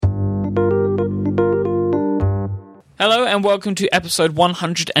Hello and welcome to episode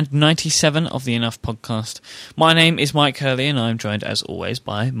 197 of the Enough Podcast. My name is Mike Hurley and I'm joined as always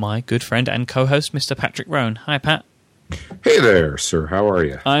by my good friend and co-host Mr. Patrick Rowan. Hi Pat. Hey there, sir. How are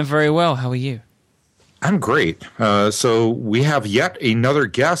you? I'm very well. How are you? I'm great. So we have yet another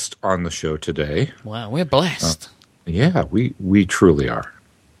guest on the show today. Wow, we're blessed. Yeah, we truly are.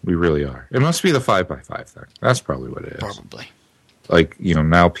 We really are. It must be the 5x5 thing. That's probably what it is. Probably. Like,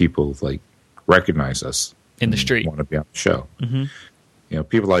 now people recognize us. In the street. Want to be on the show. Mm-hmm.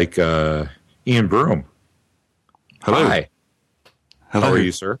 People like Ian Broom. Hello. Hi. Hello. How are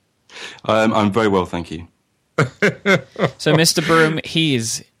you, sir? I'm very well, thank you. So Mr. Broom, he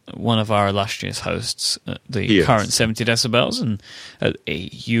is one of our illustrious hosts at the current 70 Decibels, and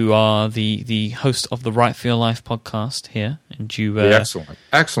you are the host of the Write for Your Life podcast here. And you the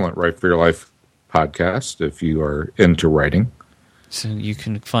excellent Write for Your Life podcast if you are into writing. So you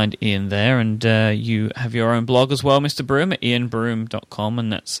can find Ian there, and you have your own blog as well, Mr. Broom, at ianbroom.com,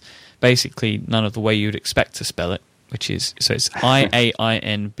 and that's basically none of the way you'd expect to spell it, which is, so it's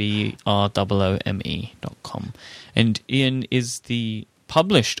IAINBROOME.com. And Ian is the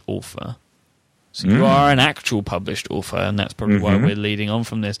published author, so you are an actual published author, and that's probably why we're leading on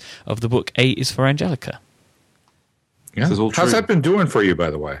from this, of the book A is for Angelica. Yeah. How's that been doing for you,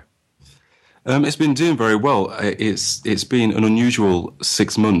 by the way? It's been doing very well. It's been an unusual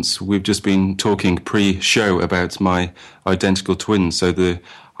 6 months. We've just been talking pre-show about my identical twins. So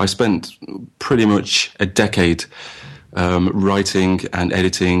I spent pretty much a decade writing and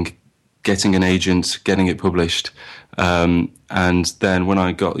editing, getting an agent, getting it published. And then when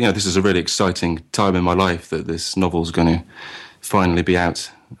I got, this is a really exciting time in my life that this novel's going to finally be out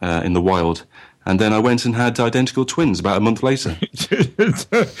in the wild. And then I went and had identical twins about a month later.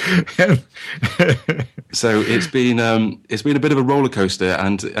 So it's been a bit of a roller coaster,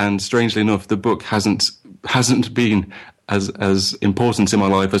 and strangely enough, the book hasn't been as important in my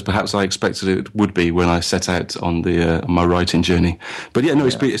life as perhaps I expected it would be when I set out on my writing journey. But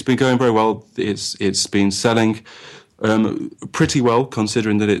it's been going very well. It's been selling pretty well,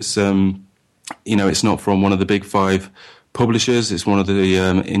 considering that it's it's not from one of the big five publishers. It's one of the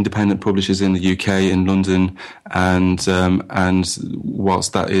independent publishers in the UK, in London, and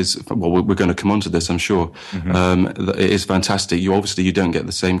whilst that is, well, we're going to come on to this, I'm sure. It is fantastic. You don't get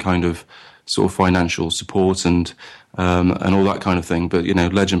the same kind of sort of financial support and all that kind of thing. But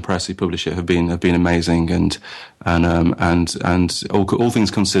Legend Press, who publish it, have been amazing, and all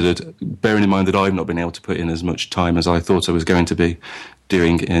things considered, bearing in mind that I've not been able to put in as much time as I thought I was going to be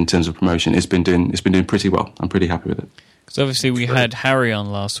doing in terms of promotion, it's been doing pretty well. I'm pretty happy with it. Because obviously we had Harry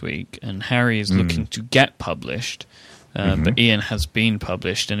on last week, and Harry is looking to get published, but Ian has been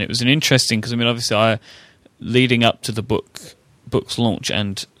published, and it was an interesting, because obviously leading up to the book's launch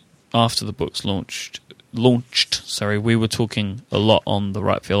and after the book's launched, we were talking a lot on the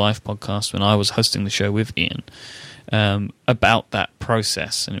Write for Your Life podcast when I was hosting the show with Ian about that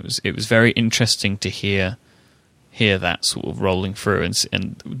process, and it was very interesting to hear that sort of rolling through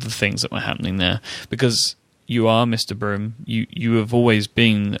and the things that were happening there, because you are Mr. Broom. You have always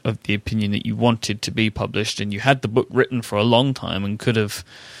been of the opinion that you wanted to be published, and you had the book written for a long time and could have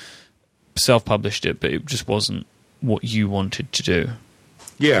self-published it, but it just wasn't what you wanted to do.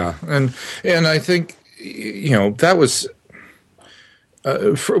 Yeah, and I think that was.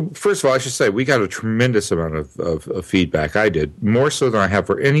 First of all, I should say we got a tremendous amount of feedback. I did, more so than I have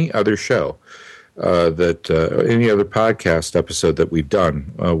for any other show, any other podcast episode that we've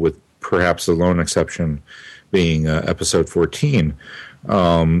done, with perhaps the lone exception being episode 14.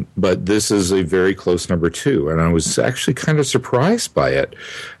 But this is a very close number 2, and I was actually kind of surprised by it.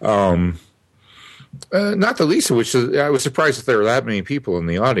 Not the least of which is I was surprised that there are that many people in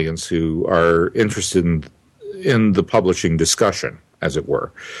the audience who are interested in the publishing discussion, as it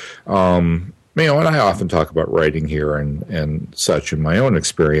were. And I often talk about writing here and such in my own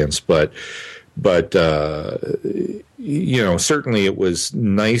experience, but certainly it was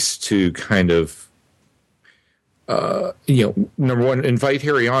nice to kind of, number one, invite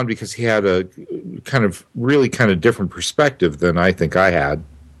Harry on because he had a really different perspective than I think I had.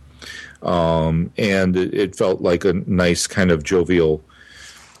 And it felt like a nice kind of jovial,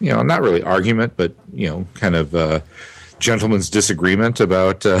 not really argument, but, gentleman's disagreement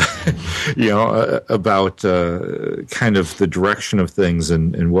about, kind of the direction of things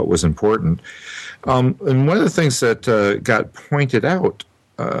and what was important. And one of the things that got pointed out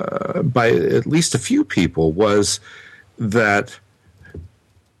by at least a few people was that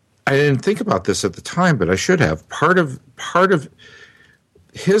I didn't think about this at the time, but I should have. Part of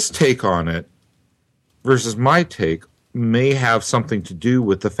his take on it versus my take may have something to do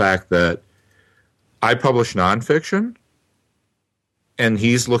with the fact that I publish nonfiction, and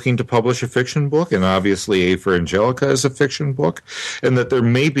he's looking to publish a fiction book, and obviously A for Angelica is a fiction book, and that there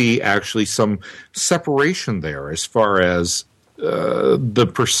may be actually some separation there as far as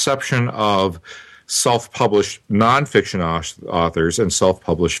the perception of self-published nonfiction authors and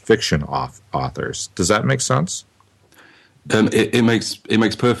self-published fiction authors. Does that make sense? It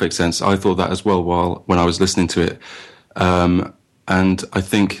makes perfect sense. I thought that as well when I was listening to it, and I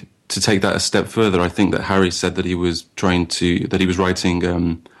think to take that a step further, I think that Harry said that he was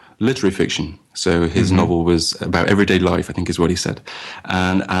writing literary fiction. So his novel was about everyday life, I think is what he said,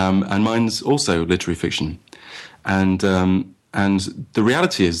 and mine's also literary fiction, and the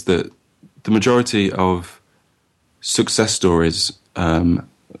reality is that the majority of success stories,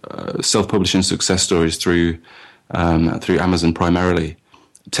 self-publishing success stories through Amazon primarily,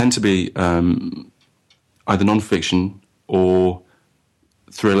 tend to be either non-fiction or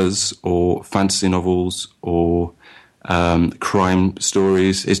thrillers or fantasy novels or crime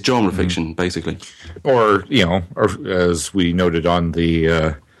stories. It's genre fiction, basically. Or as we noted on the,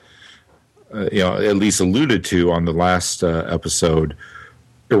 at least alluded to on the last episode,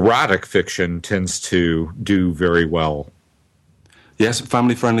 erotic fiction tends to do very well. Yes,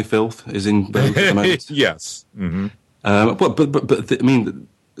 family-friendly filth is in vogue at the moment. Yes. Mm-hmm. But I mean,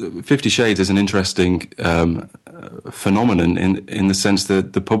 50 Shades is an interesting phenomenon in the sense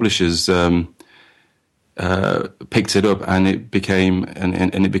that the publishers picked it up and it became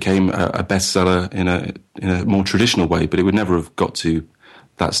a bestseller in a more traditional way. But it would never have got to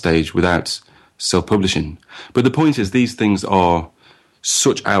that stage without self-publishing. But the point is, these things are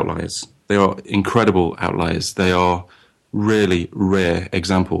such outliers. They are incredible outliers. They are really rare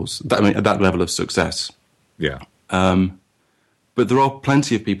examples. At that level of success. Yeah. But there are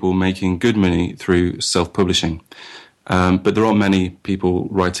plenty of people making good money through self-publishing. But there aren't many people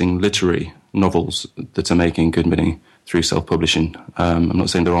writing literary novels that are making good money through self-publishing. I'm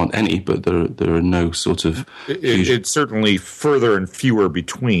not saying there aren't any, but there are no sort of... It's certainly further and fewer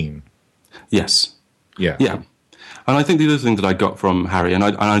between. Yes. Yeah. Yeah. And I think the other thing that I got from Harry, and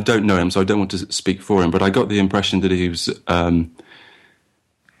I don't know him, so I don't want to speak for him, but I got the impression that he was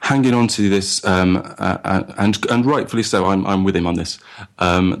hanging on to this, and rightfully so. I'm with him on this.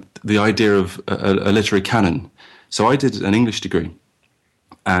 The idea of a literary canon. So I did an English degree,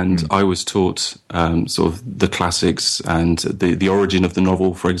 and I was taught sort of the classics and the origin of the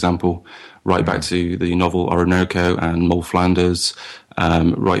novel, for example, right back to the novel Orinoco and Moll Flanders,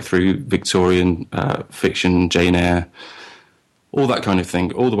 right through Victorian fiction, Jane Eyre, all that kind of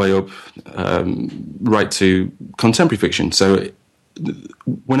thing, all the way up right to contemporary fiction. So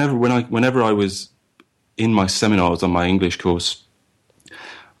whenever I was in my seminars on my English course,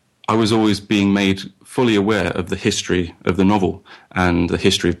 I was always being made fully aware of the history of the novel and the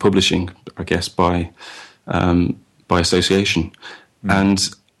history of publishing, I guess, by association. And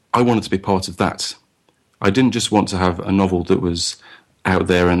I wanted to be part of that. I didn't just want to have a novel that was out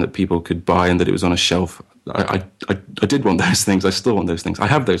there and that people could buy and that it was on a shelf. I did want those things. I still want those things. I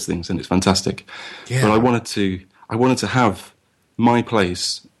have those things, and it's fantastic. Yeah. But I wanted to have my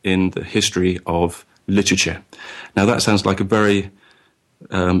place in the history of literature. Now that sounds like a very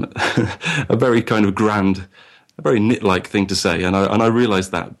kind of grand, a very Nit-like thing to say, and I realise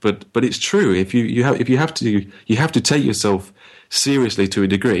that, but it's true. If you have to take yourself seriously to a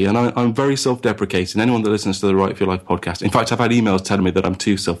degree, and I'm very self-deprecating. Anyone that listens to the Write for Your Life podcast, in fact, I've had emails telling me that I'm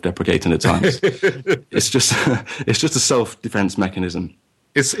too self-deprecating at times. It's just a self-defense mechanism.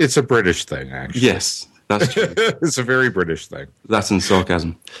 It's a British thing, actually. Yes, that's true. It's a very British thing. That's in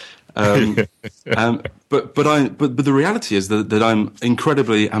sarcasm. But the reality is that I'm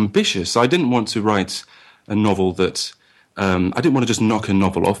incredibly ambitious. I didn't want to write a novel that I didn't want to just knock a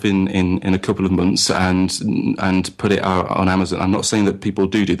novel off in a couple of months and put it out on Amazon. I'm not saying that people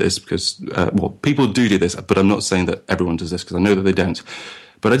do this because people do this, but I'm not saying that everyone does this because I know that they don't.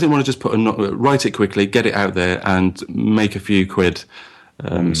 But I didn't want to just write it quickly, get it out there, and make a few quid /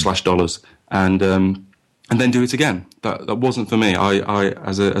 dollars, and then do it again. That wasn't for me. I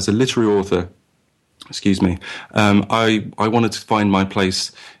as a literary author, I wanted to find my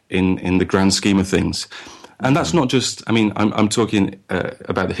place in the grand scheme of things. And that's not just, I'm talking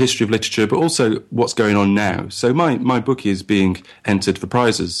about the history of literature, but also what's going on now. So my book is being entered for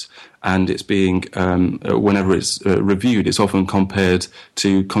prizes, and it's being, whenever it's reviewed, it's often compared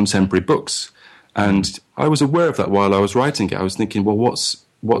to contemporary books. And I was aware of that while I was writing it. I was thinking, well,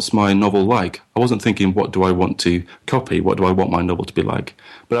 what's my novel like? I wasn't thinking, what do I want to copy? What do I want my novel to be like?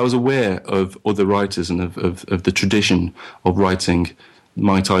 But I was aware of other writers and of the tradition of writing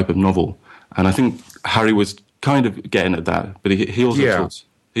my type of novel. And I think Harry was kind of getting at that, but he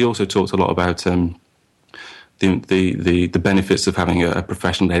also talked a lot about the benefits of having a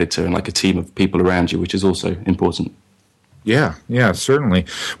professional editor and like a team of people around you, which is also important. Yeah, certainly.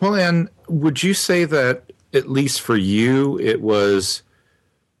 Well, and would you say that, at least for you, it was,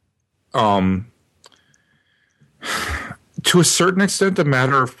 to a certain extent, a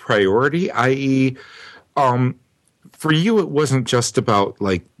matter of priority, i.e., for you, it wasn't just about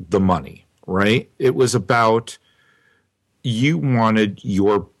like the money, right? It was about, you wanted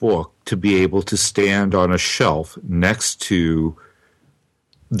your book to be able to stand on a shelf next to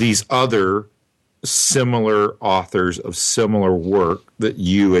these other similar authors of similar work that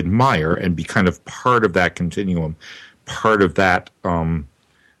you admire, and be kind of part of that continuum, part of that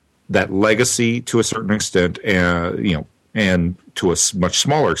that legacy to a certain extent, and and to a much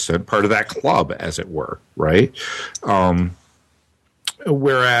smaller extent, part of that club, as it were, right?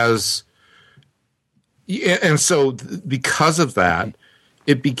 Whereas, and so because of that,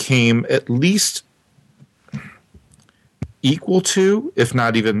 it became at least equal to, if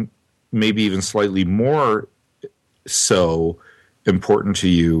not even, maybe even slightly more so important to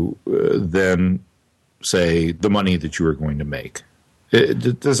you than, say, the money that you were going to make.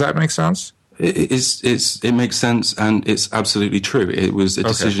 Does that make sense? It makes sense, and it's absolutely true. It was a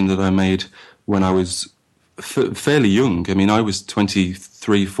decision that I made when I was fairly young. I mean, I was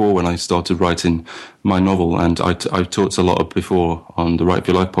 23, 4 when I started writing my novel, and I talked a lot before on the Write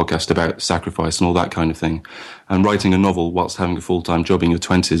for Your Life podcast about sacrifice and all that kind of thing. And writing a novel whilst having a full-time job in your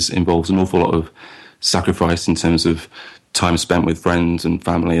 20s involves an awful lot of sacrifice in terms of time spent with friends and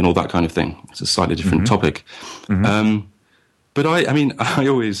family and all that kind of thing. It's a slightly different topic. But I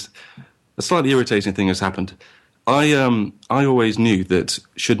always... A slightly irritating thing has happened. I always knew that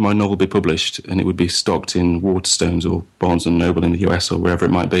should my novel be published and it would be stocked in Waterstones or Barnes & Noble in the US or wherever it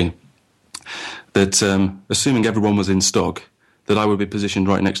might be, that assuming everyone was in stock, that I would be positioned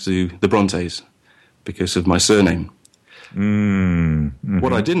right next to the Brontes because of my surname.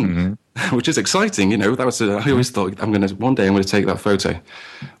 What I didn't, which is exciting, that was I always thought one day I'm going to take that photo.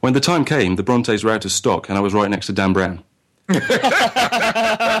 When the time came, the Brontes were out of stock and I was right next to Dan Brown.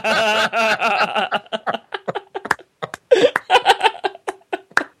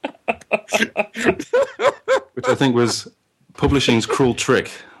 Which I think was publishing's cruel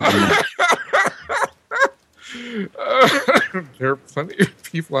trick. There are plenty of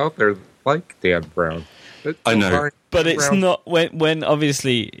people out there like Dan Brown. I know. But it's not when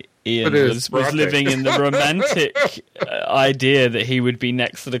obviously Ian was living in the romantic idea that he would be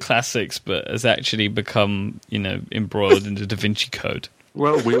next to the classics, but has actually become, embroiled in the Da Vinci Code.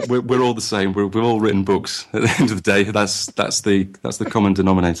 Well, we're all the same. We've all written books. At the end of the day, that's the common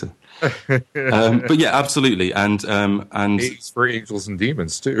denominator. But yeah, absolutely, and it's for angels and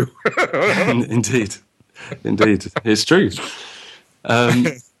demons too. Indeed, it's true.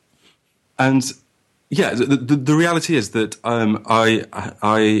 And yeah, the reality is that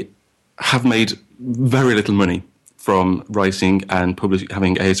I have made very little money from writing and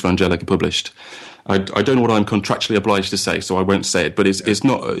having Aes Angelica published. I don't know what I'm contractually obliged to say, so I won't say it. But it's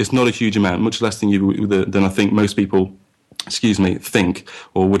not a huge amount, much less than I think most people, think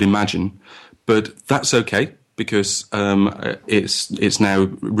or would imagine. But that's okay because it's now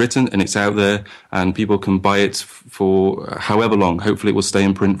written and it's out there, and people can buy it for however long. Hopefully, it will stay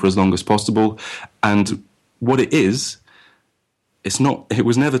in print for as long as possible. And what it is, it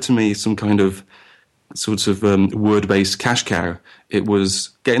was never to me some kind of sort of word-based cash cow. It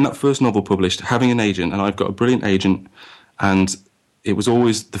was getting that first novel published, having an agent, and I've got a brilliant agent, and it was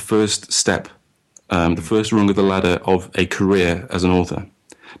always the first step, the first rung of the ladder of a career as an author.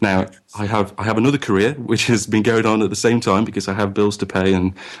 Now, I have another career which has been going on at the same time because I have bills to pay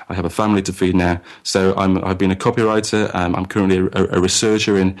and I have a family to feed now. So I've been a copywriter. I'm currently a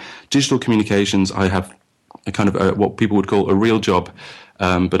researcher in digital communications. I have a kind of what people would call a real job,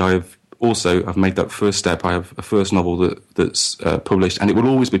 but I've made that first step. I have a first novel that's published, and it will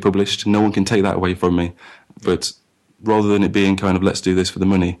always be published. No one can take that away from me. But rather than it being kind of let's do this for the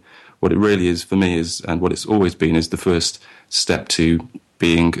money, what it really is for me is, and what it's always been, is the first step to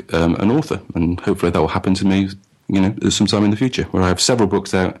being an author. And hopefully that will happen to me, sometime in the future, where I have several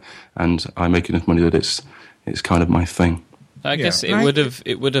books out and I make enough money that it's kind of my thing. I guess it would have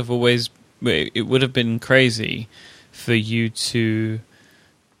been crazy for you to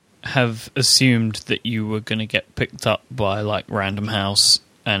have assumed that you were going to get picked up by like Random House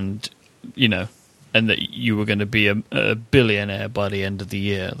and that you were going to be a billionaire by the end of the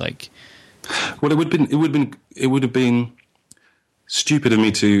year. Like, well, it would have been stupid of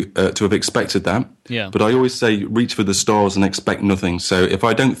me to have expected that. Yeah. But I always say reach for the stars and expect nothing. So if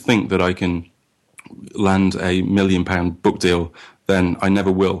I don't think that I can land a £1 million book deal, then I never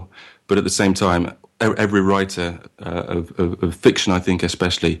will. But at the same time, every writer of fiction, I think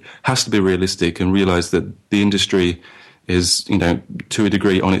especially, has to be realistic and realise that the industry is, to a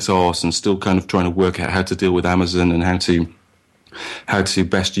degree on its arse and still kind of trying to work out how to deal with Amazon and how to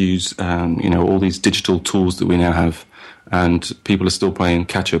best use, all these digital tools that we now have. And people are still playing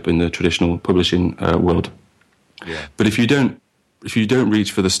catch up in the traditional publishing world. Yeah. But if you don't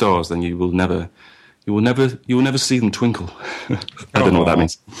reach for the stars, then you will never see them twinkle. I don't know what that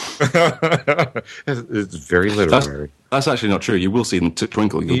means. It's very literary. That's actually not true. You will see them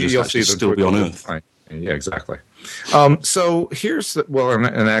twinkle. You'll just actually still be on Earth. Yeah, exactly. So here's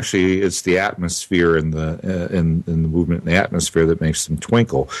and actually, it's the atmosphere and in the movement in the atmosphere that makes them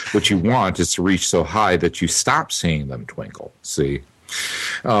twinkle. What you want is to reach so high that you stop seeing them twinkle. See,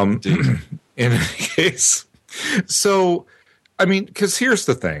 in any case, so. I mean, because here's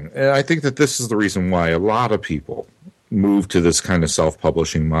the thing. I think that this is the reason why a lot of people move to this kind of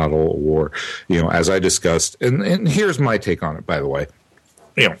self-publishing model or, as I discussed, and here's my take on it, by the way.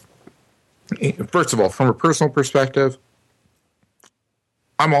 First of all, from a personal perspective,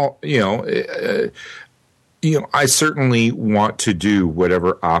 I'm all, I certainly want to do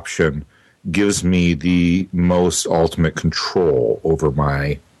whatever option gives me the most ultimate control over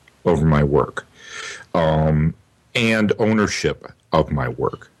my work. And ownership of my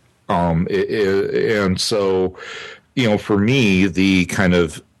work. And so, for me, the kind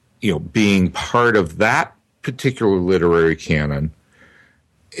of, being part of that particular literary canon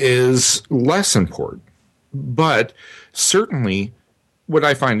is less important. But certainly what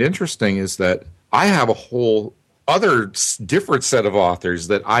I find interesting is that I have a whole other different set of authors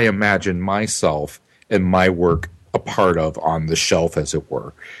that I imagine myself and my work a part of on the shelf, as it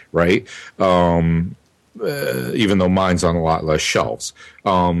were, right? Even though mine's on a lot less shelves.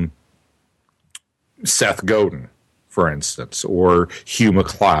 Seth Godin, for instance, or Hugh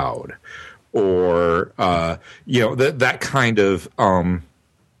MacLeod, or, that kind of,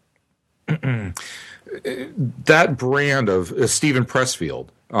 that brand of Stephen Pressfield,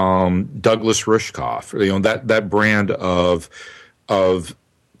 Douglas Rushkoff, that brand of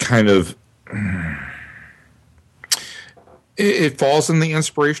kind of, it falls in the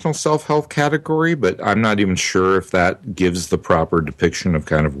inspirational self-help category, but I'm not even sure if that gives the proper depiction of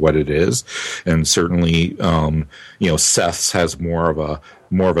kind of what it is. And certainly, Seth's has more of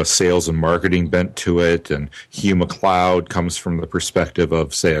a sales and marketing bent to it, and Hugh MacLeod comes from the perspective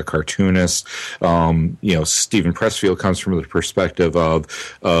of, say, a cartoonist. Stephen Pressfield comes from the perspective of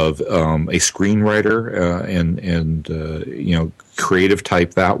a screenwriter and creative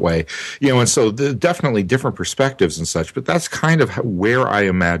type that way. And so definitely different perspectives and such. But that's kind of where I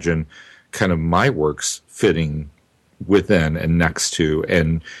imagine kind of my works fitting within and next to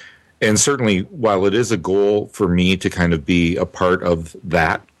and certainly, while it is a goal for me to kind of be a part of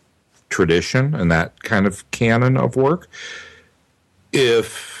that tradition and that kind of canon of work,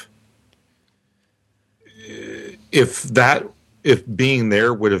 if being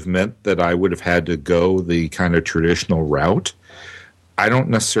there would have meant that I would have had to go the kind of traditional route, I don't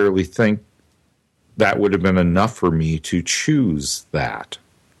necessarily think that would have been enough for me to choose that,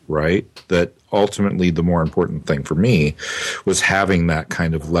 right? That ultimately the more important thing for me was having that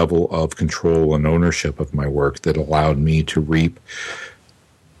kind of level of control and ownership of my work that allowed me to reap,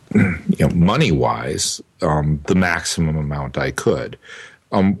 money-wise, the maximum amount I could,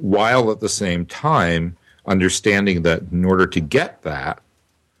 while at the same time understanding that in order to get that,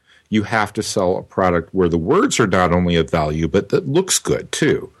 you have to sell a product where the words are not only of value, but that looks good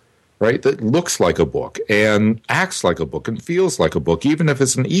too, right? That looks like a book and acts like a book and feels like a book. Even if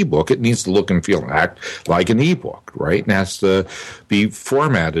it's an ebook, it needs to look and feel and act like an ebook, right? And has to be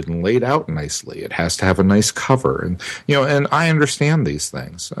formatted and laid out nicely. It has to have a nice cover. And, and I understand these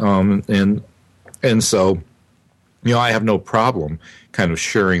things. And so, I have no problem kind of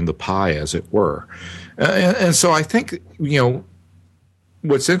sharing the pie, as it were. And so I think,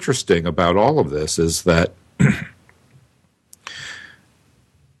 what's interesting about all of this is that,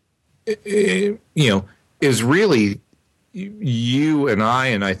 is really you and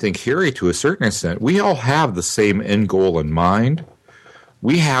I think Harry to a certain extent, we all have the same end goal in mind.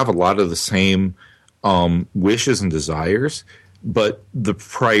 We have a lot of the same wishes and desires, but the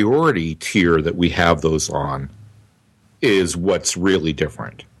priority tier that we have those on is what's really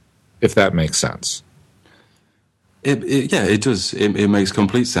different, if that makes sense. It does. It makes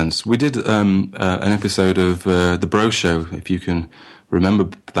complete sense. We did an episode of The Bro Show, if you can remember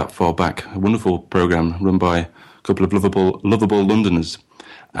that far back. A wonderful program run by a couple of lovable Londoners,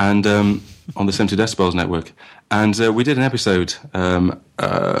 and on the 70 Decibels network. And we did an episode a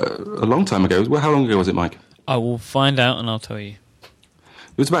long time ago. Well, how long ago was it, Mike? I will find out and I'll tell you.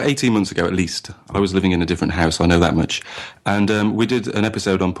 It was about 18 months ago, at least. I was living in a different house, I know that much. And we did an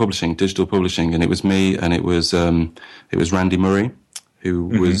episode on publishing, digital publishing, and it was me and it was Randy Murray, who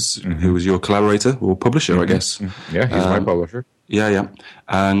was your collaborator or publisher, I guess. Yeah, he's my publisher. Yeah.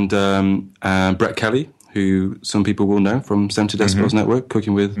 And Brett Kelly, who some people will know from 70 Decibels Network,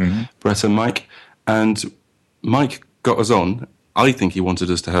 Cooking with Brett and Mike. And Mike got us on. I think he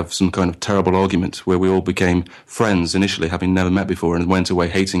wanted us to have some kind of terrible argument where we all became friends initially, having never met before, and went away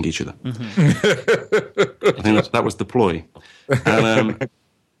hating each other. I think that was the ploy. And,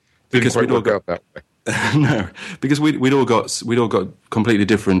 because we'd all got that way. No, because we'd all got completely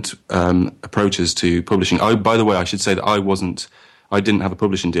different approaches to publishing. By the way, I should say that I didn't have a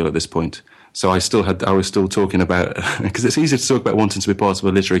publishing deal at this point. So I was still talking about, because it's easy to talk about wanting to be part of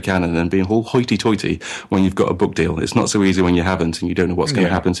a literary canon and being all hoity-toity when you've got a book deal. It's not so easy when you haven't and you don't know what's going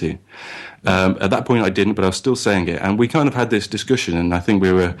to happen to you. At that point I didn't, but I was still saying it. And we kind of had this discussion, and I think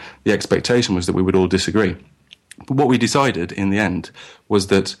the expectation was that we would all disagree. But what we decided in the end was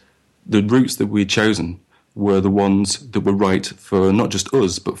that the routes that we'd chosen were the ones that were right for not just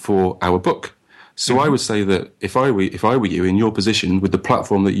us, but for our book. So I would say that if I were you in your position with the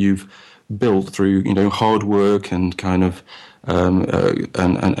platform that you've built through, hard work and kind of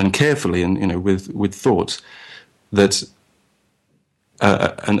and carefully and with thought, that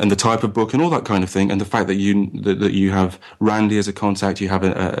and the type of book and all that kind of thing, and the fact that you have Randy as a contact, you have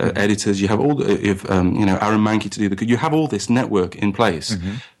editors, you have all Aaron Mankey to do you have all this network in place.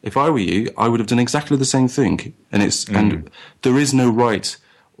 If I were you, I would have done exactly the same thing, and and there is no right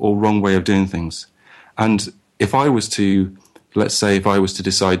or wrong way of doing things. And if I was to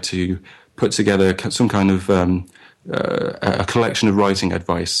decide to put together some kind of a collection of writing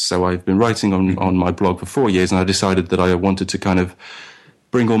advice. So I've been writing on my blog for 4 years, and I decided that I wanted to kind of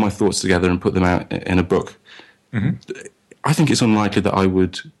bring all my thoughts together and put them out in a book. I think it's unlikely that I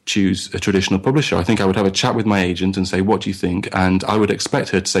would choose a traditional publisher. I think I would have a chat with my agent and say, what do you think? And I would expect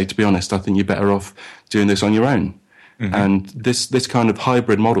her to say, to be honest, I think you're better off doing this on your own. And this kind of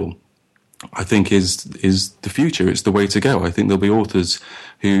hybrid model, I think, is the future. It's the way to go. I think there'll be authors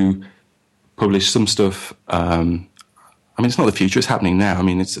who publish some stuff. It's not the future; it's happening now. I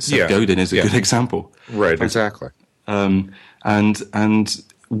mean, Seth Godin is a good example, right? Exactly. And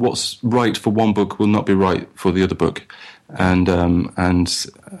what's right for one book will not be right for the other book, and I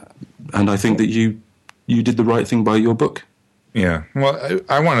think that you did the right thing by your book. Yeah. Well,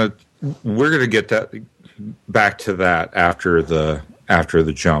 we're going to get back to that after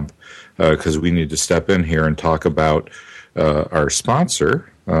the jump, because we need to step in here and talk about our sponsor.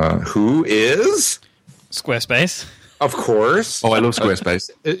 Who is? Squarespace. Of course. Oh, I love Squarespace.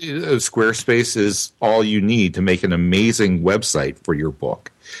 Squarespace is all you need to make an amazing website for your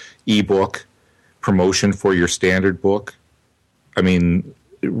book. Ebook, promotion for your standard book. I mean,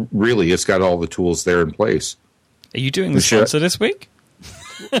 really, it's got all the tools there in place. Are you doing the sponsor this week?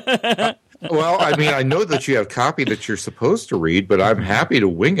 Well, I mean, I know that you have copy that you're supposed to read, but I'm happy to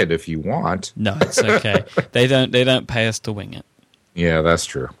wing it if you want. No, it's okay. They don't pay us to wing it. Yeah, that's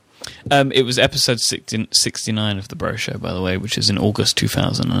true. It was episode 69 of the Bro Show, by the way, which is in August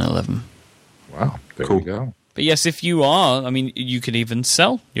 2011. Wow, there we go. But yes, if you are, you could even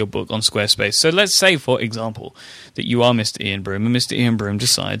sell your book on Squarespace. So let's say, for example, that you are Mr. Ian Broom, and Mr. Ian Broom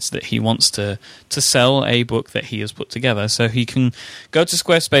decides that he wants to sell a book that he has put together. So he can go to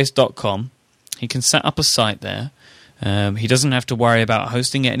squarespace.com, he can set up a site there. He doesn't have to worry about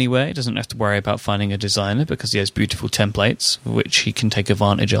hosting it anywhere. He doesn't have to worry about finding a designer because he has beautiful templates, which he can take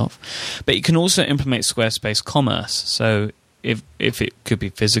advantage of. But he can also implement Squarespace Commerce. So if it could be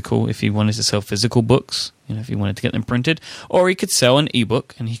physical, if he wanted to sell physical books, if he wanted to get them printed, or he could sell an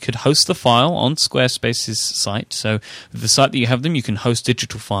ebook and he could host the file on Squarespace's site. So with the site that you have them, you can host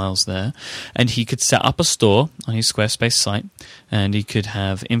digital files there, and he could set up a store on his Squarespace site, and he could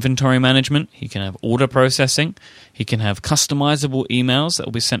have inventory management, he can have order processing, he can have customizable emails that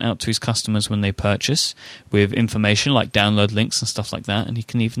will be sent out to his customers when they purchase with information like download links and stuff like that, and he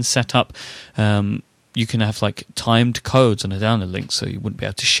can even set up you can have like timed codes on a download link, so you wouldn't be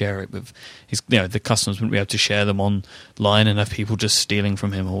able to share it with his, the customers wouldn't be able to share them online and have people just stealing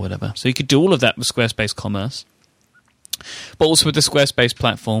from him or whatever. So you could do all of that with Squarespace Commerce. But also with the Squarespace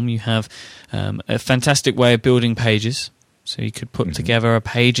platform, you have a fantastic way of building pages. So you could put together a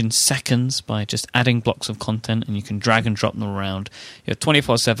page in seconds by just adding blocks of content, and you can drag and drop them around. You have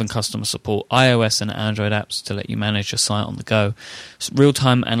 24/7 customer support, iOS and Android apps to let you manage your site on the go.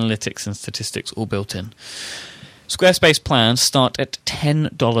 Real-time analytics and statistics all built in. Squarespace plans start at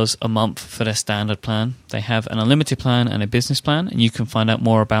 $10 a month for their standard plan. They have an unlimited plan and a business plan, and you can find out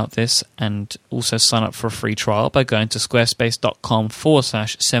more about this and also sign up for a free trial by going to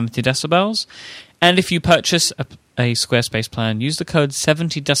squarespace.com/70decibels. And if you purchase a Squarespace plan, use the code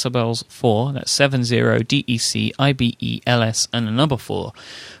 70decibels4, that's 70DECIBELS and the number 4,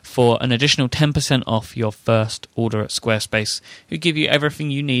 for an additional 10% off your first order at Squarespace, who give you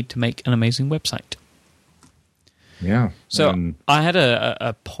everything you need to make an amazing website. Yeah. So I had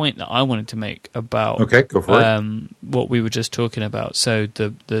a point that I wanted to make about okay, go for it. What we were just talking about. So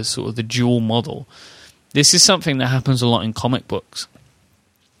the sort of the dual model. This is something that happens a lot in comic books.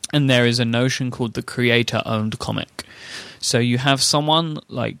 And there is a notion called the creator-owned comic. So you have someone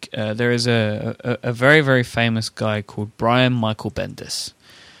like, there is a very, very famous guy called Brian Michael Bendis.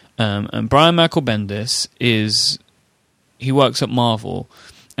 And Brian Michael Bendis he works at Marvel,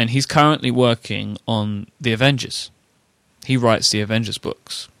 and he's currently working on the Avengers. He writes the Avengers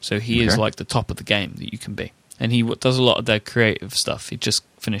books. So he is like the top of the game that you can be. And he does a lot of their creative stuff. He just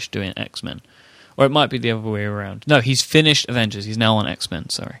finished doing X-Men. Or it might be the other way around. No, he's finished Avengers. He's now on X-Men,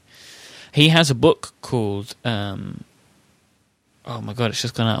 sorry. He has a book called... oh my god, it's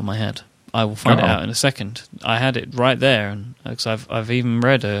just gone out of my head. I will find it out in a second. I had it right there, and because I've even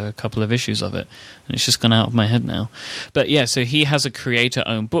read a couple of issues of it, and it's just gone out of my head now. But yeah, so he has a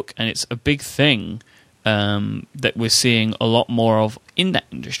creator-owned book, and it's a big thing that we're seeing a lot more of in that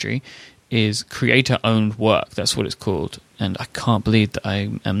industry, is creator-owned work. That's what it's called. And I can't believe that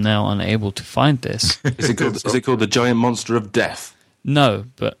I am now unable to find this. Is it called The Giant Monster of Death? No,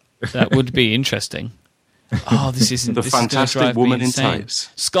 but that would be interesting. Oh, this isn't... The this Fantastic is Woman in insane. Tights.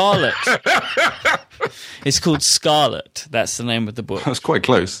 Scarlet. It's called Scarlet. That's the name of the book. That's quite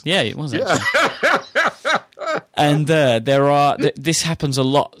close. Yeah, it was actually. And this happens a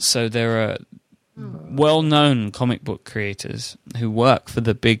lot. So there are well-known comic book creators who work for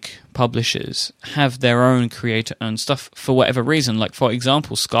the big publishers, have their own creator-owned stuff for whatever reason. Like, for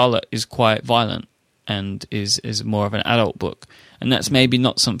example, Scarlet is quite violent and is more of an adult book. And that's maybe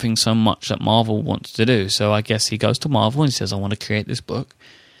not something so much that Marvel wants to do. So I guess he goes to Marvel and says, I want to create this book.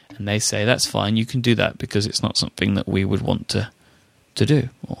 And they say, that's fine, you can do that because it's not something that we would want to do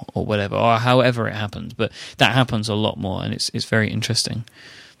or whatever, or however it happens. But that happens a lot more, and it's very interesting.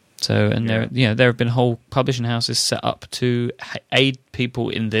 So, and there have been whole publishing houses set up to aid people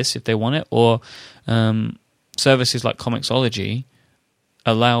in this if they want it, or services like Comixology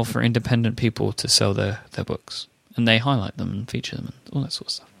allow for independent people to sell their books, and they highlight them and feature them and all that sort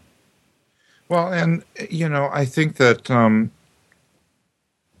of stuff. Well, and I think that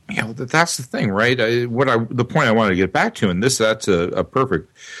that's the thing, right? The point I wanted to get back to, and that's a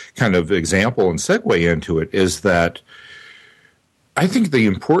perfect kind of example and segue into it, is that I think the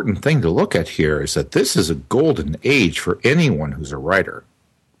important thing to look at here is that this is a golden age for anyone who's a writer,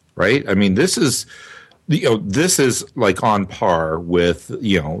 right? I mean, this is like on par with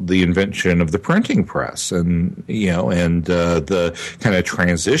the invention of the printing press, and the kind of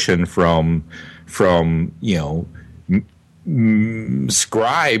transition from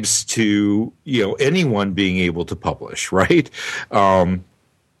scribes to anyone being able to publish, right?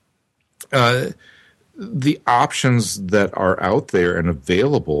 The options that are out there and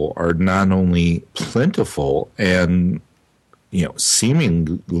available are not only plentiful and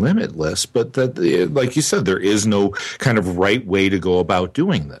seeming limitless, but that, like you said, there is no kind of right way to go about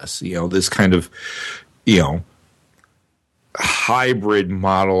doing this. This kind of hybrid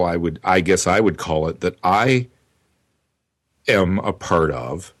model, I guess I would call it, that I am a part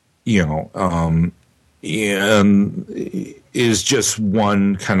of, and is just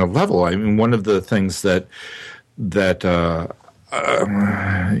one kind of level. I mean, one of the things that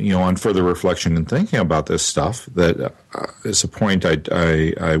on further reflection and thinking about this stuff, that is a point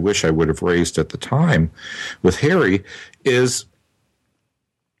I wish I would have raised at the time with Harry, is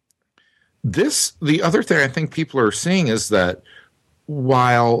this. The other thing I think people are seeing is that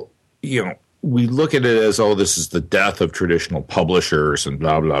while we look at it as, this is the death of traditional publishers and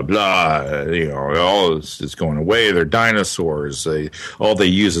blah, blah, blah. All this is going away. They're dinosaurs. All they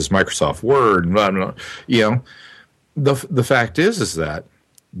use is Microsoft Word and blah, blah. The fact is that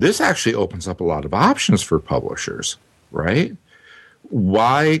this actually opens up a lot of options for publishers, right?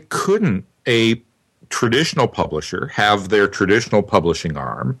 Why couldn't a traditional publisher have their traditional publishing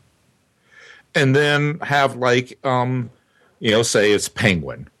arm and then have say it's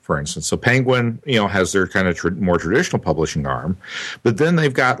Penguin, for instance. So Penguin, has their kind of more traditional publishing arm, but then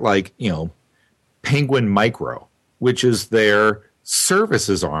they've got Penguin Micro, which is their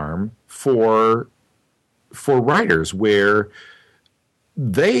services arm for writers, where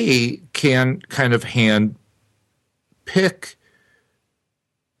they can kind of hand pick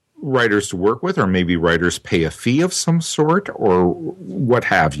writers to work with, or maybe writers pay a fee of some sort or what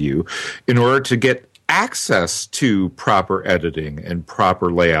have you in order to get access to proper editing and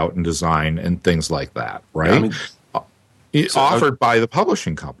proper layout and design and things like that, right? Offered by the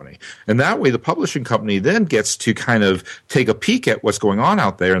publishing company. And that way the publishing company then gets to kind of take a peek at what's going on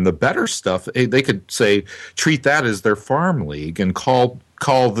out there, and the better stuff, they could say, treat that as their farm league and call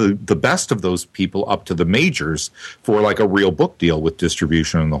the best of those people up to the majors for like a real book deal with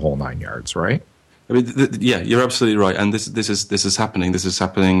distribution and the whole 9 yards, right? I mean, yeah, you're absolutely right, and this is happening. This is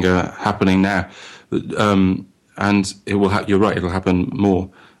happening now, and it will. You're right. It'll happen more.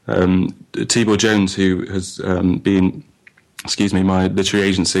 Tibor Jones, who has been, my literary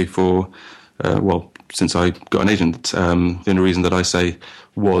agency for since I got an agent. The only reason that I say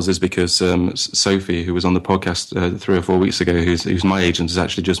is because Sophie, who was on the podcast 3 or 4 weeks ago, who's my agent, has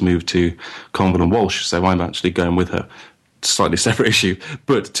actually just moved to Conville and Walsh, so I'm actually going with her. Slightly separate issue,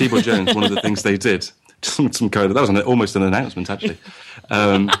 but Tibor Jones, one of the things they did, some kind of, that was almost an announcement, actually.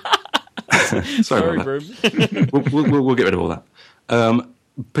 Sorry about that. We'll get rid of all that.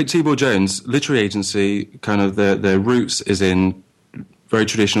 But Tibor Jones, literary agency, kind of their roots is in very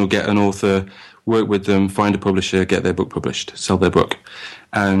traditional, get an author, work with them, find a publisher, get their book published, sell their book.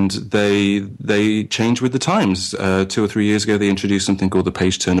 And they change with the times. 2 or 3 years ago, they introduced something called the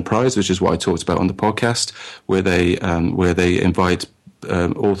Page Turner Prize, which is what I talked about on the podcast, where they invite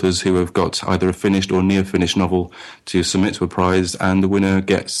authors who have got either a finished or near finished novel to submit to a prize, and the winner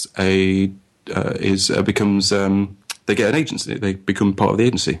gets they get an agency. They become part of the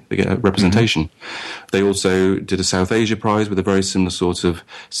agency. They get a representation. Mm-hmm. They also did a South Asia prize with a very similar sort of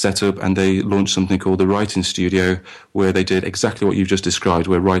setup, and they launched something called the Writing Studio, where they did exactly what you've just described,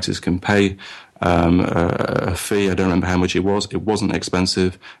 where writers can pay a fee. I don't remember how much it was. It wasn't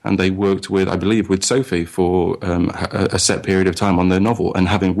expensive, and they worked with, I believe, with Sophie for a set period of time on their novel. And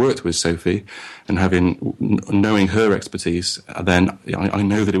having worked with Sophie and knowing her expertise, then I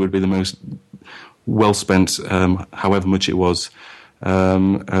know that it would be the most well spent, however much it was,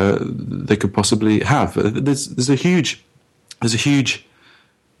 they could possibly have. There's a huge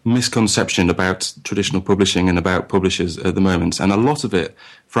misconception about traditional publishing and about publishers at the moment, and a lot of it,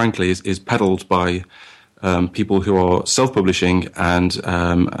 frankly, is peddled by people who are self-publishing and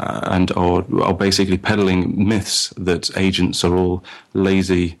are basically peddling myths that agents are all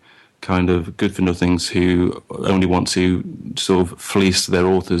lazy, kind of good-for-nothings who only want to sort of fleece their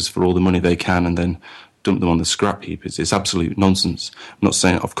authors for all the money they can and then dump them on the scrap heap. It's absolute nonsense. I'm not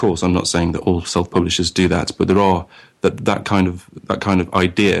saying that all self-publishers do that, but there are that kind of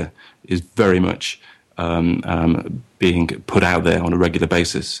idea is very much being put out there on a regular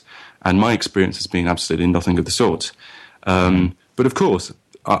basis. And my experience has been absolutely nothing of the sort. But of course,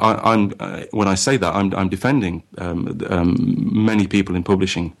 when I say that, I'm defending many people in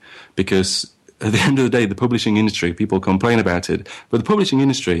publishing, because at the end of the day, the publishing industry, people complain about it, but the publishing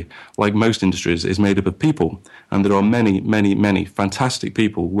industry, like most industries, is made up of people, and there are many, many, many fantastic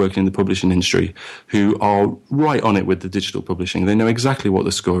people working in the publishing industry who are right on it with the digital publishing. They know exactly what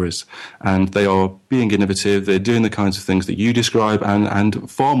the score is, and they are being innovative. They're doing the kinds of things that you describe, and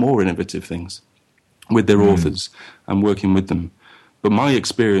far more innovative things with their authors and working with them. But my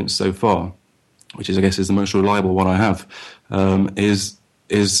experience so far, which is, I guess, is the most reliable one I have, is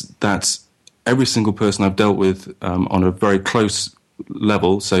that every single person I've dealt with on a very close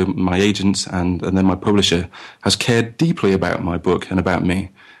level, so my agent and then my publisher, has cared deeply about my book and about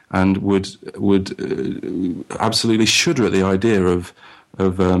me, and would absolutely shudder at the idea of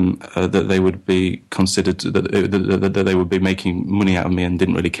that they would be considered that they would be making money out of me and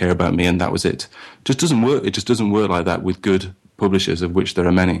didn't really care about me, and that was it. It just doesn't work. It just doesn't work like that with good publishers, of which there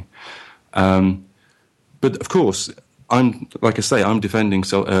are many. But of course, I'm defending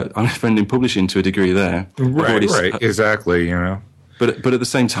publishing to a degree there. Right, exactly. But at the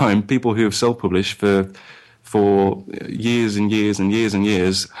same time, people who have self-published for years and years and years and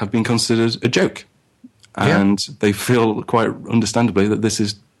years have been considered a joke, and they feel quite understandably that this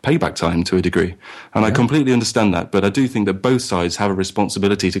is payback time to a degree. And I completely understand that, but I do think that both sides have a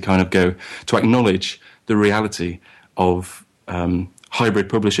responsibility to kind of to acknowledge the reality of hybrid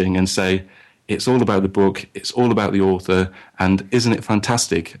publishing and say, it's all about the book, it's all about the author, and isn't it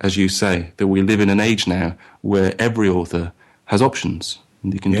fantastic, as you say, that we live in an age now where every author has options,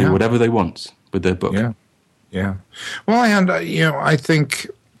 and they can do whatever they want with their book. Yeah. Well, and, I think,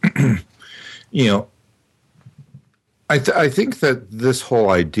 I think that this whole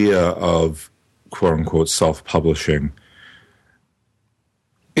idea of quote-unquote self-publishing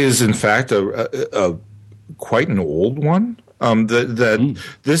is, in fact, a quite an old one.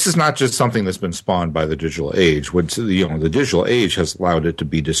 This is not just something that's been spawned by the digital age. The digital age has allowed it to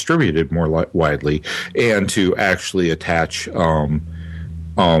be distributed more widely and to actually attach a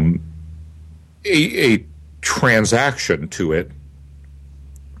transaction to it,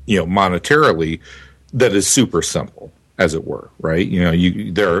 monetarily, that is super simple, as it were, right?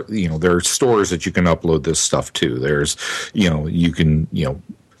 There are stores that you can upload this stuff to. There's, you can,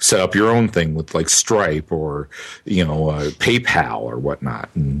 set up your own thing with like Stripe or, PayPal or whatnot,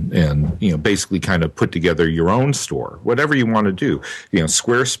 and basically kind of put together your own store, whatever you want to do.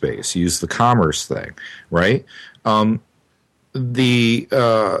 Squarespace, use the commerce thing, right? And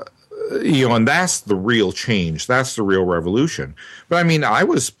that's the real change. That's the real revolution. But I mean, I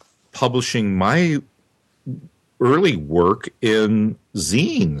was publishing my early work in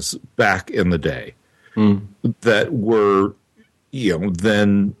zines back in the day that were,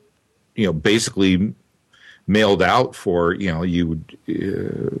 then, basically mailed out for, you would,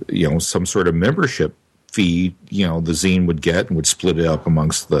 some sort of membership fee, the zine would get, and would split it up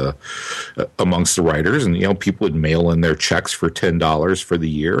amongst the writers, and people would mail in their checks for $10 for the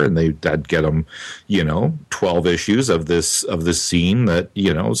year, and that'd get them 12 issues of this zine that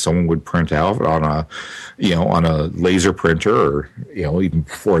someone would print out on a laser printer, or even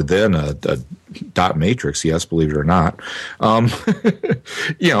before then a dot matrix, yes, believe it or not, and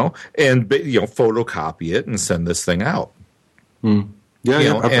photocopy it and send this thing out.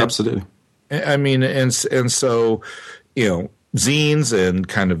 Absolutely. I mean, and so, zines and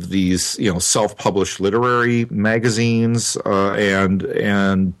kind of these, self-published literary magazines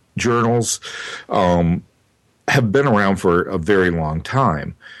and journals have been around for a very long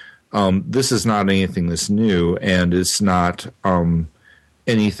time. This is not anything that's new, and it's not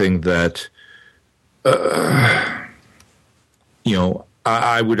anything that,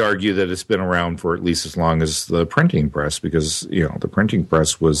 I would argue that it's been around for at least as long as the printing press, because, the printing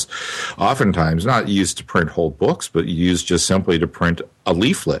press was oftentimes not used to print whole books, but used just simply to print a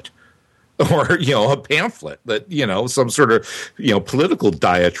leaflet or, a pamphlet that, some sort of, political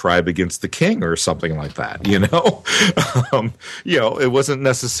diatribe against the king or something like that, it wasn't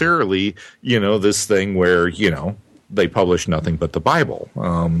necessarily, this thing where, they published nothing but the Bible.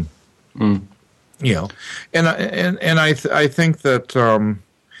 And I think that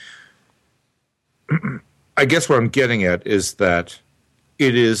I guess what I'm getting at is that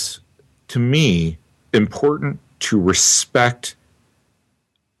it is, to me, important to respect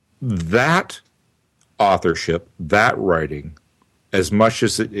that authorship, that writing, as much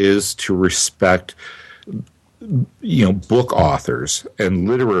as it is to respect, book authors and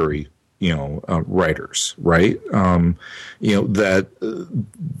literary, writers, right? That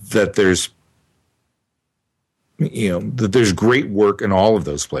there's, that there's great work in all of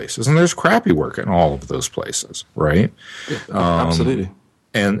those places, and there's crappy work in all of those places, right? Absolutely.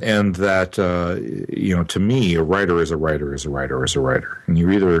 And that, to me, a writer is a writer is a writer is a writer. And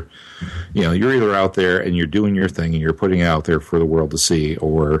you're either out there and you're doing your thing and you're putting it out there for the world to see,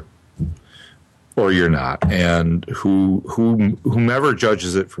 or you're not. And whomever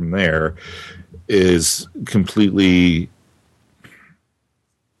judges it from there is completely,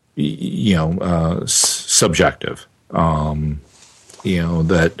 subjective. That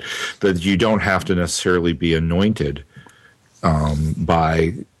you don't have to necessarily be anointed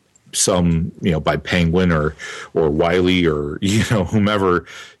by some, by Penguin or Wiley or whomever,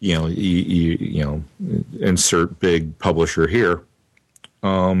 insert big publisher here,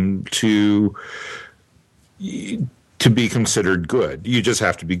 to be considered good. You just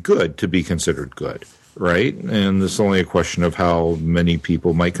have to be good to be considered good, right? And it's only a question of how many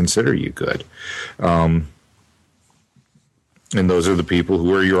people might consider you good. And those are the people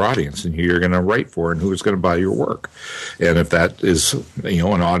who are your audience and who you're going to write for and who's going to buy your work. And if that is,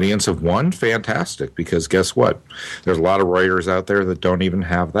 an audience of one, fantastic, because guess what? There's a lot of writers out there that don't even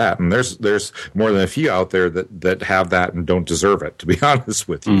have that. And there's more than a few out there that have that and don't deserve it, to be honest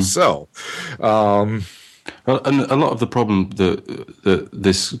with you. So, well, and a lot of the problem that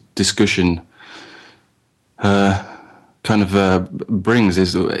this discussion kind of brings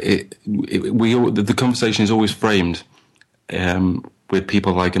is the conversation is always framed with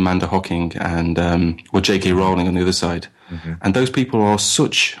people like Amanda Hocking and or J.K. Rowling on the other side. Mm-hmm. And those people are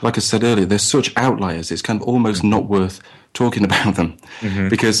such, like I said earlier, they're such outliers. It's kind of almost not worth talking about them. Mm-hmm.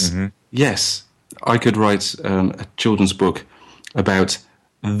 Because, yes, I could write a children's book about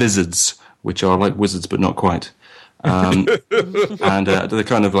lizards, which are like wizards but not quite. And they're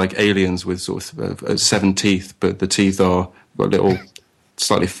kind of like aliens with sort of 7 teeth, but the teeth are a little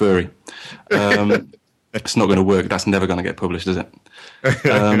slightly furry. It's not going to work. That's never going to get published, is it?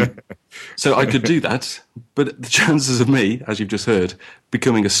 So I could do that, but the chances of me, as you've just heard,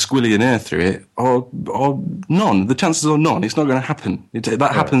 becoming a squillionaire through it are none. The chances are none. It's not going to happen.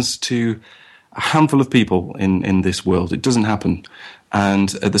 That happens to a handful of people in this world. It doesn't happen.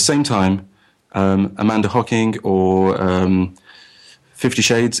 And at the same time, Amanda Hocking or 50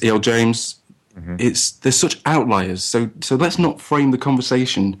 Shades, E.L. James, they're such outliers. So let's not frame the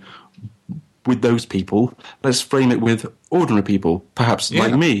conversation with those people. Let's frame it with ordinary people, perhaps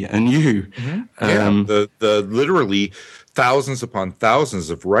like me and you. The literally thousands upon thousands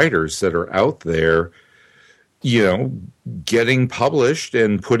of writers that are out there, getting published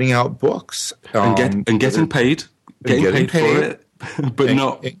and putting out books and getting paid, getting paid for it, but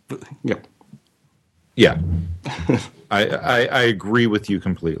yeah. I agree with you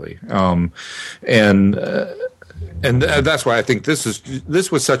completely, and that's why I think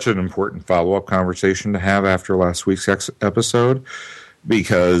this was such an important follow-up conversation to have after last week's episode,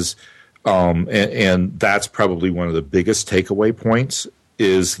 because and that's probably one of the biggest takeaway points,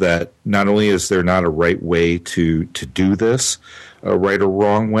 is that not only is there not a right way to do this, a right or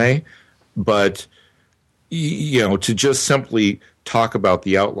wrong way, but to just simply talk about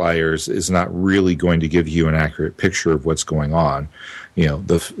the outliers is not really going to give you an accurate picture of what's going on.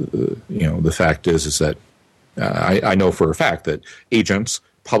 The fact is that I know for a fact that agents,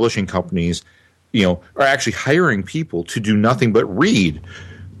 publishing companies, are actually hiring people to do nothing but read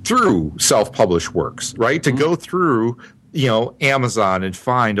through self-published works, right? To go through, Amazon and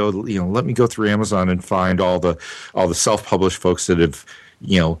find, let me go through Amazon and find all the self-published folks that have,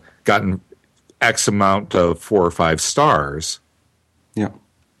 gotten X amount of 4 or 5 stars. Yeah.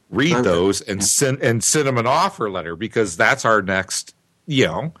 Read those and send them an offer letter, because that's our next,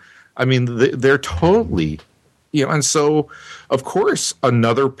 they're totally, and so, of course,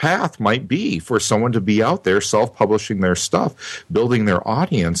 another path might be for someone to be out there self-publishing their stuff, building their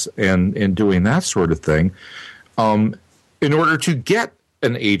audience, and doing that sort of thing, in order to get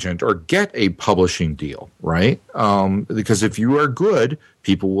an agent or get a publishing deal, right? Because if you are good,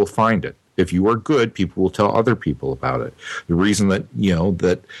 people will find it. If you are good, people will tell other people about it. The reason that,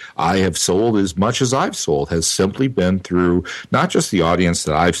 that I have sold as much as I've sold has simply been through not just the audience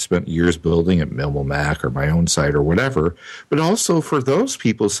that I've spent years building at MilmoMac or my own site or whatever, but also for those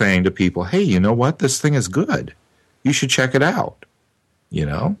people saying to people, hey, you know what? This thing is good. You should check it out,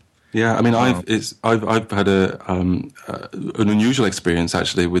 Yeah, I mean, I've had an unusual experience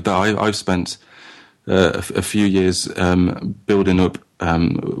actually with that. I've spent a few years building up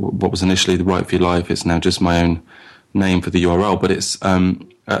what was initially the Write for Your Life. It's now just my own name for the URL, but it's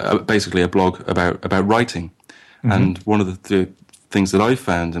basically a blog about writing. And one of the things that I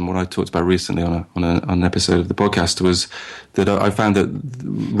found, and what I talked about recently on an episode of the podcast, was that I found that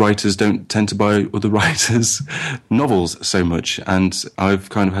writers don't tend to buy other writers' novels so much, and I've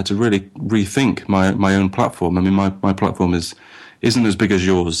kind of had to really rethink my own platform. I mean, my platform isn't as big as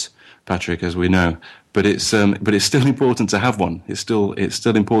yours, Patrick, as we know, but it's still important to have one. It's still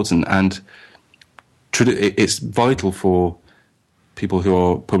important, and it's vital for people who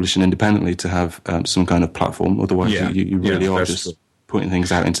are publishing independently to have some kind of platform. Otherwise, you really are just putting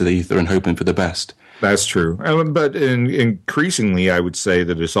things out into the ether and hoping for the best. That's true. But increasingly, I would say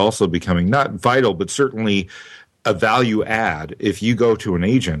that it's also becoming not vital, but certainly a value add. If you go to an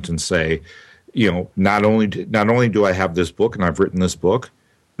agent and say, not only do I have this book and I've written this book,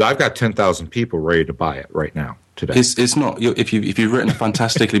 but I've got 10,000 people ready to buy it right now today. It's not, if you've written a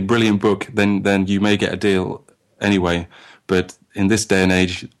fantastically brilliant book, then you may get a deal anyway. But in this day and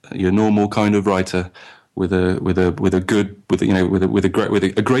age, your normal kind of writer with a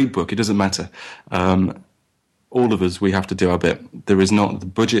great book, it doesn't matter. All of us, we have to do our bit. There is not the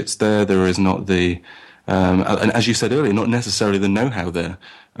budgets there. There is not the and as you said earlier, not necessarily the know-how there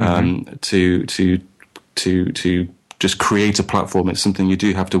to just create a platform. It's something you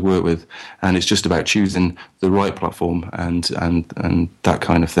do have to work with, and it's just about choosing the right platform and that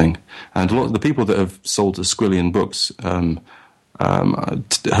kind of thing. And a lot of the people that have sold to Squillion books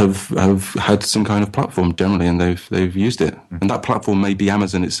have had some kind of platform generally, and they've used it. And that platform may be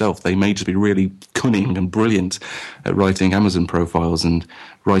Amazon itself. They may just be really cunning and brilliant at writing Amazon profiles and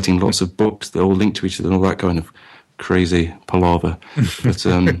writing lots of books that all link to each other and all that kind of crazy palaver.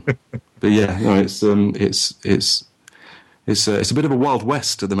 But yeah, no, it's a bit of a wild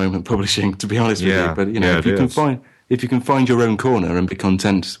west at the moment, publishing, to be honest with you. But if you can find your own corner and be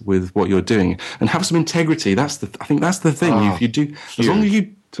content with what you're doing and have some integrity, I think that's the thing. If you do, as long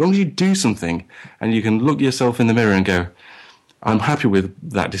as you do something and you can look yourself in the mirror and go, I'm happy with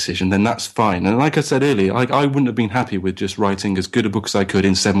that decision, then that's fine. And like I said earlier, I wouldn't have been happy with just writing as good a book as I could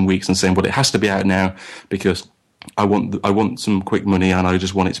in 7 weeks and saying, well, it has to be out now because I want some quick money and I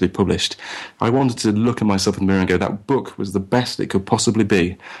just want it to be published. I wanted to look at myself in the mirror and go, that book was the best it could possibly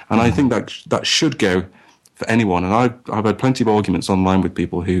be. And I think that should go for anyone. And I've had plenty of arguments online with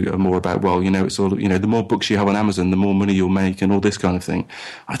people who are more about, well, it's all, the more books you have on Amazon, the more money you'll make and all this kind of thing.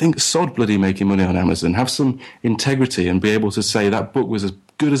 I think sod bloody making money on Amazon. Have some integrity and be able to say that book was as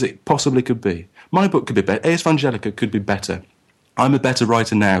good as it possibly could be. My book could be better. Ars Evangelica could be better. I'm a better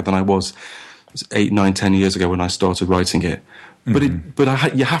writer now than I was 8, 9, 10 years ago when I started writing it.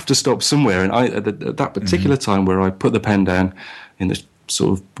 But you have to stop somewhere. And at that particular time where I put the pen down in the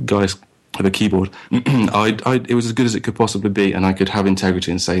sort of guise of a keyboard, it was as good as it could possibly be, and I could have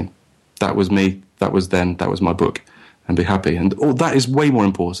integrity and say, that was me, that was then, that was my book, and be happy. And that is way more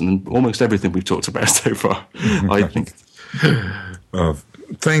important than almost everything we've talked about so far, I think.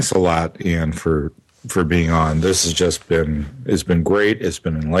 Thanks a lot, Ian, for being on. This has just it's been great. It's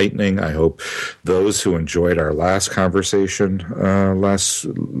been enlightening. I hope those who enjoyed our last conversation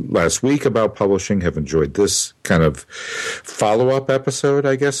last week about publishing have enjoyed this kind of follow-up episode,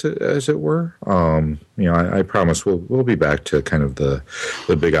 I guess, as it were. I promise we'll be back to kind of the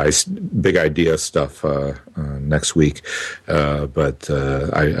big idea stuff next week. But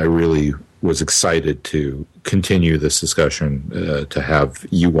I really was excited to continue this discussion, to have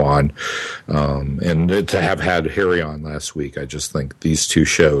you on, and to have had Harry on last week. I just think these two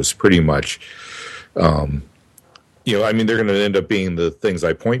shows pretty much, they're going to end up being the things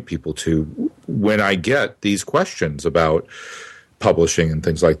I point people to when I get these questions about publishing and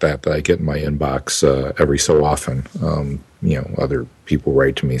things like that I get in my inbox every so often. Other people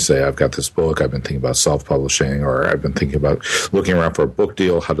write to me, say, I've got this book, I've been thinking about self-publishing, or I've been thinking about looking around for a book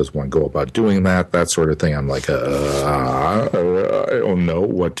deal. How does one go about doing that? That sort of thing. I'm like, I don't know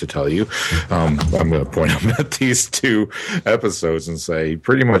what to tell you. I'm going to point them at these two episodes and say,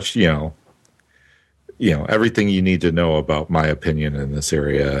 pretty much, everything you need to know about my opinion in this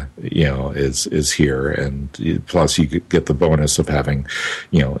area, is here. And plus you get the bonus of having,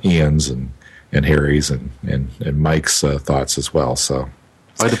 Ian's and Harry's and Mike's thoughts as well. So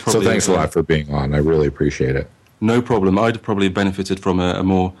thanks a lot for being on. I really appreciate it. No problem. I'd have probably benefited from a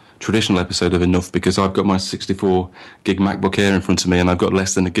more traditional episode of Enough, because I've got my 64 gig MacBook Air in front of me and I've got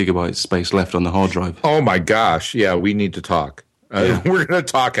less than a gigabyte space left on the hard drive. Oh my gosh. Yeah, we need to talk. We're going to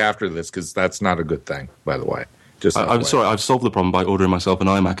talk after this, because that's not a good thing, by the way. I'm sorry, I've solved the problem by ordering myself an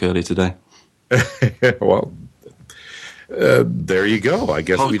iMac early today. Well, there you go. I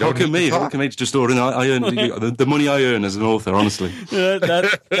guess we don't need to talk. How can me just ordering? I earn the money I earn as an author, honestly.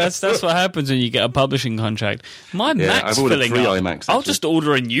 That's what happens when you get a publishing contract. My Mac's filling up. iMacs, I'll just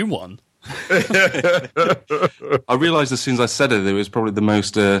order a new one. I realised as soon as I said it was probably the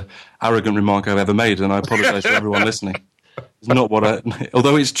most arrogant remark I've ever made, and I apologise to everyone listening. It's not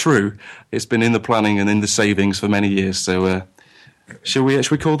although it's true, it's been in the planning and in the savings for many years. So, should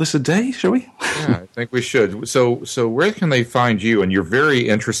we call this a day? Shall we? Yeah, I think we should. So where can they find you and your very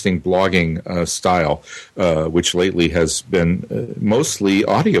interesting blogging style, which lately has been mostly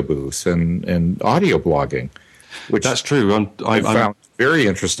audio booths and audio blogging, which that's true. I found very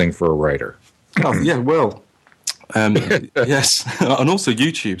interesting for a writer. Oh, yeah, well, yes, and also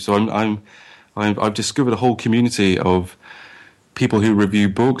YouTube. So I've discovered a whole community of people who review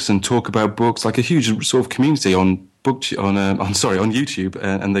books and talk about books, like a huge sort of community on YouTube,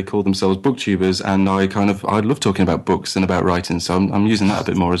 and they call themselves booktubers. And I love talking about books and about writing, so I'm using that a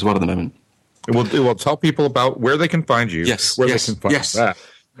bit more as well at the moment. We'll tell people about where they can find you. Yes, they can find that.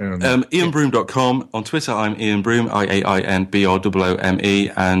 IanBroome.com. On Twitter, I'm Ian Broome,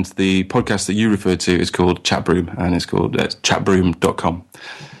 IAINBROOME, and the podcast that you referred to is called Chat Broome, and it's called chatbroome.com.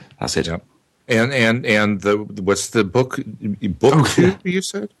 That's it. Yep. And what's the book you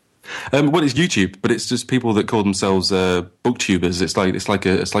said? Well, it's YouTube, but it's just people that call themselves booktubers. It's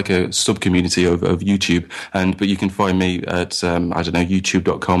like a sub community of YouTube, but you can find me at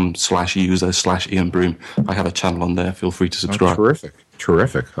youtube.com/user/Ian Broome. I have a channel on there. Feel free to subscribe. Oh,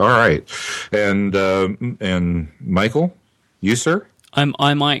 terrific. All right, and Michael, you sir? I'm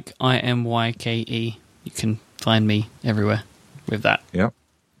iMyke, IMYKE. You can find me everywhere with that.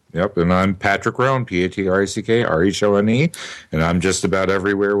 Yep, and I'm Patrick Rohn, PATRICK and I'm just about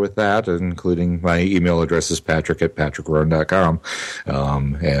everywhere with that, including my email address is patrick@patrickrohn.com.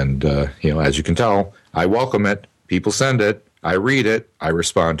 As you can tell, I welcome it. People send it. I read it. I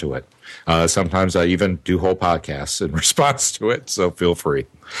respond to it. Sometimes I even do whole podcasts in response to it, so feel free.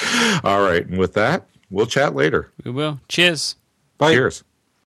 All right, and with that, we'll chat later. We will. Cheers. Bye. Cheers.